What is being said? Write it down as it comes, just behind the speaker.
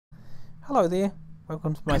Hello there,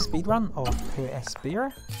 welcome to my speedrun of her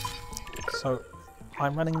Aspera. So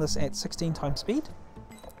I'm running this at 16 times speed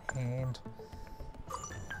and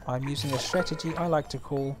I'm using a strategy I like to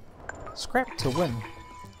call scrap to win.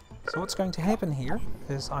 So what's going to happen here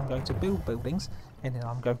is I'm going to build buildings and then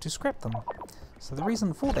I'm going to scrap them. So the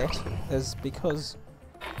reason for that is because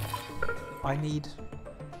I need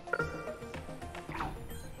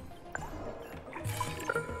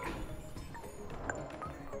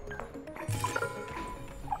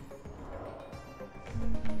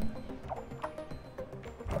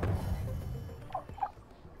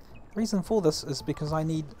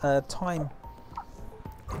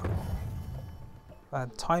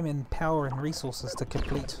time and power and resources to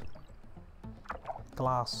complete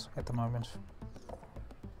glass at the moment.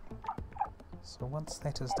 So once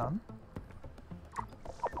that is done,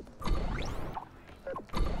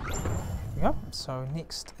 yep. So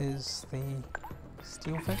next is the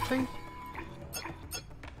steel factory,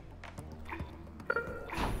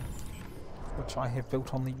 which I have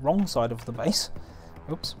built on the wrong side of the base.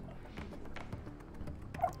 Oops.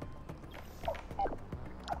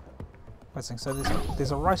 So there's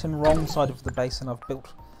a right and wrong side of the base, and I've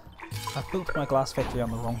built my glass factory on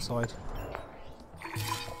the wrong side.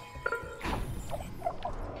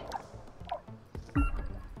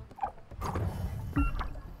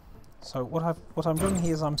 So what I'm doing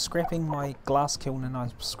here is I'm scrapping my glass kiln and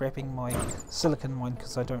I'm scrapping my silicon mine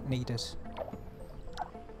because I don't need it.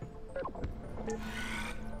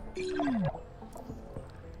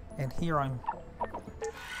 And here I'm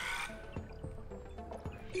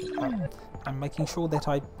making sure that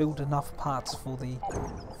I build enough parts for the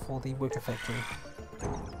worker factory.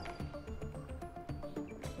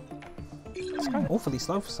 It's going awfully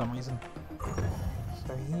slow for some reason.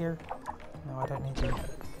 So here, no, I don't need to.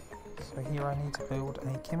 So here I need to build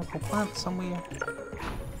a chemical plant somewhere.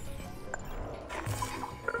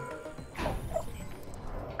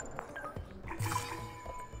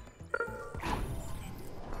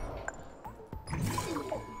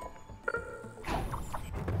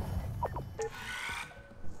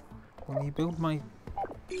 Will you build my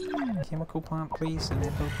chemical plant please, and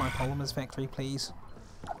then build my polymers factory please,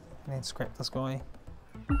 and then scrap this guy.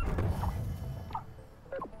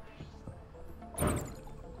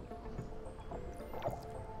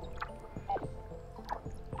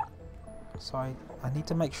 So I need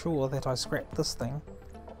to make sure that I scrap this thing.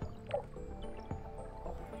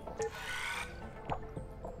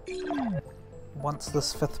 Once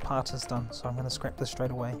this fifth part is done, so I'm going to scrap this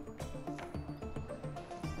straight away.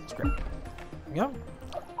 Scrap. There we go.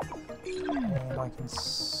 And I can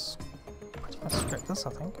pretty much scrap this, I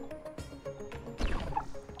think.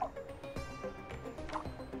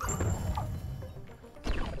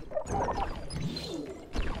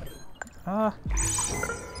 I'm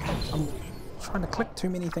trying to click too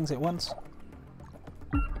many things at once.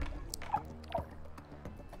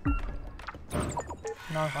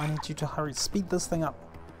 No, I need you to hurry. Speed this thing up.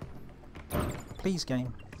 Please,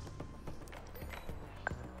 game.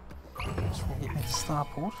 Which will get me to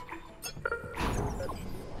Starport.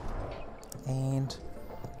 And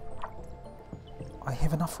I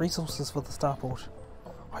have enough resources for the Starport.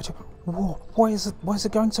 Whoa, why is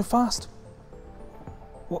it going so fast?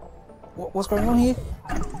 What's going on here?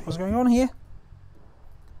 What's going on here?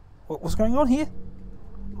 What's going on here?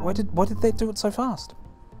 Why did that do it so fast?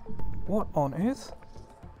 What on earth?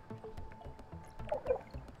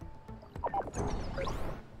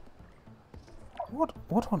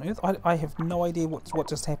 What on earth? I have no idea what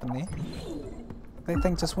just happened there. That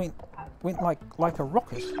thing just went like a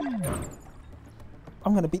rocket.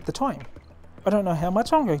 I'm going to beat the time. I don't know how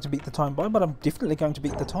much I'm going to beat the time by, but I'm definitely going to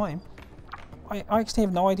beat the time. I actually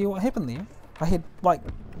have no idea what happened there. I had like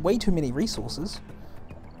way too many resources.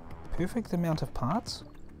 Perfect amount of parts.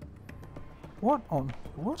 What?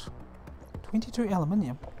 22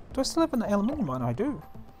 aluminium. Do I still have an aluminium mine? I do.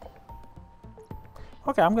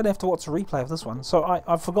 Okay, I'm going to have to watch a replay of this one. So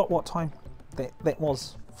I forgot what time that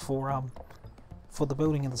was for the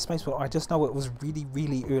building in the spaceport. I just know it was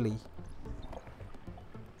really early.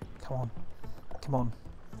 Come on.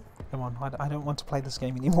 I don't want to play this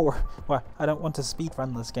game anymore. Well, I don't want to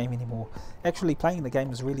speedrun this game anymore. Actually, playing the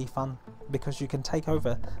game is really fun because you can take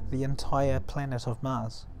over the entire planet of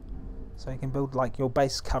Mars. So you can build like your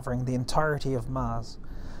base covering the entirety of Mars.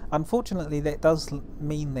 Unfortunately, that does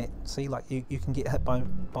mean that, see, like you can get hit by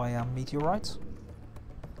meteorites.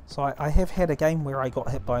 So I have had a game where I got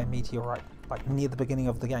hit by a meteorite like near the beginning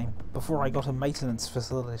of the game, before I got a maintenance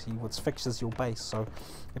facility which fixes your base. So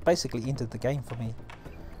it basically ended the game for me.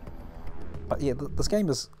 But yeah, this game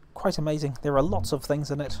is quite amazing. There are lots of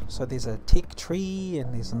things in it. So there's a tech tree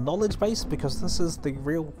and there's a knowledge base, because this is the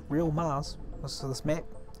real Mars. This map,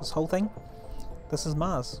 this whole thing, this is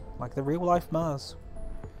Mars, like the real life Mars.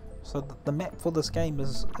 So the map for this game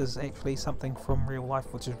is actually something from real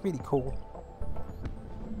life, which is really cool.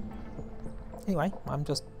 Anyway, I'm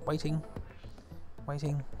just waiting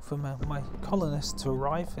for my colonists to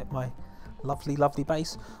arrive at my lovely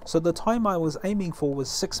base. So the time I was aiming for was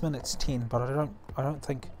 6 minutes 10, but I don't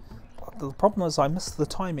think, the problem is I missed the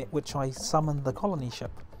time at which I summoned the colony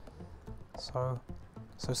ship.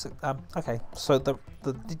 Okay, so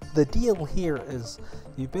the deal here is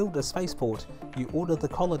you build a spaceport, you order the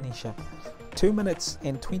colony ship. 2 minutes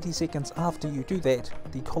and 20 seconds after you do that,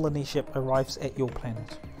 the colony ship arrives at your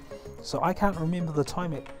planet. So I can't remember the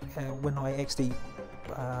time when I actually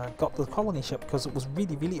got the colony ship, because it was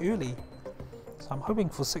really early. So I'm hoping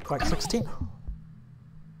for 6:10.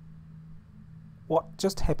 What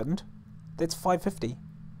just happened? That's 5:50.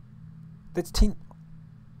 That's 10.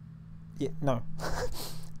 Yeah, no.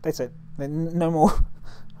 That's it. No more.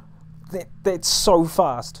 That's so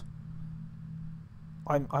fast.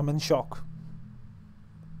 I'm in shock.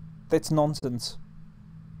 That's nonsense.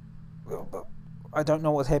 I don't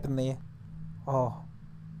know what happened there. Oh,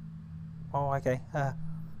 okay.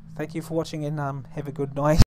 Thank you for watching, and have a good night.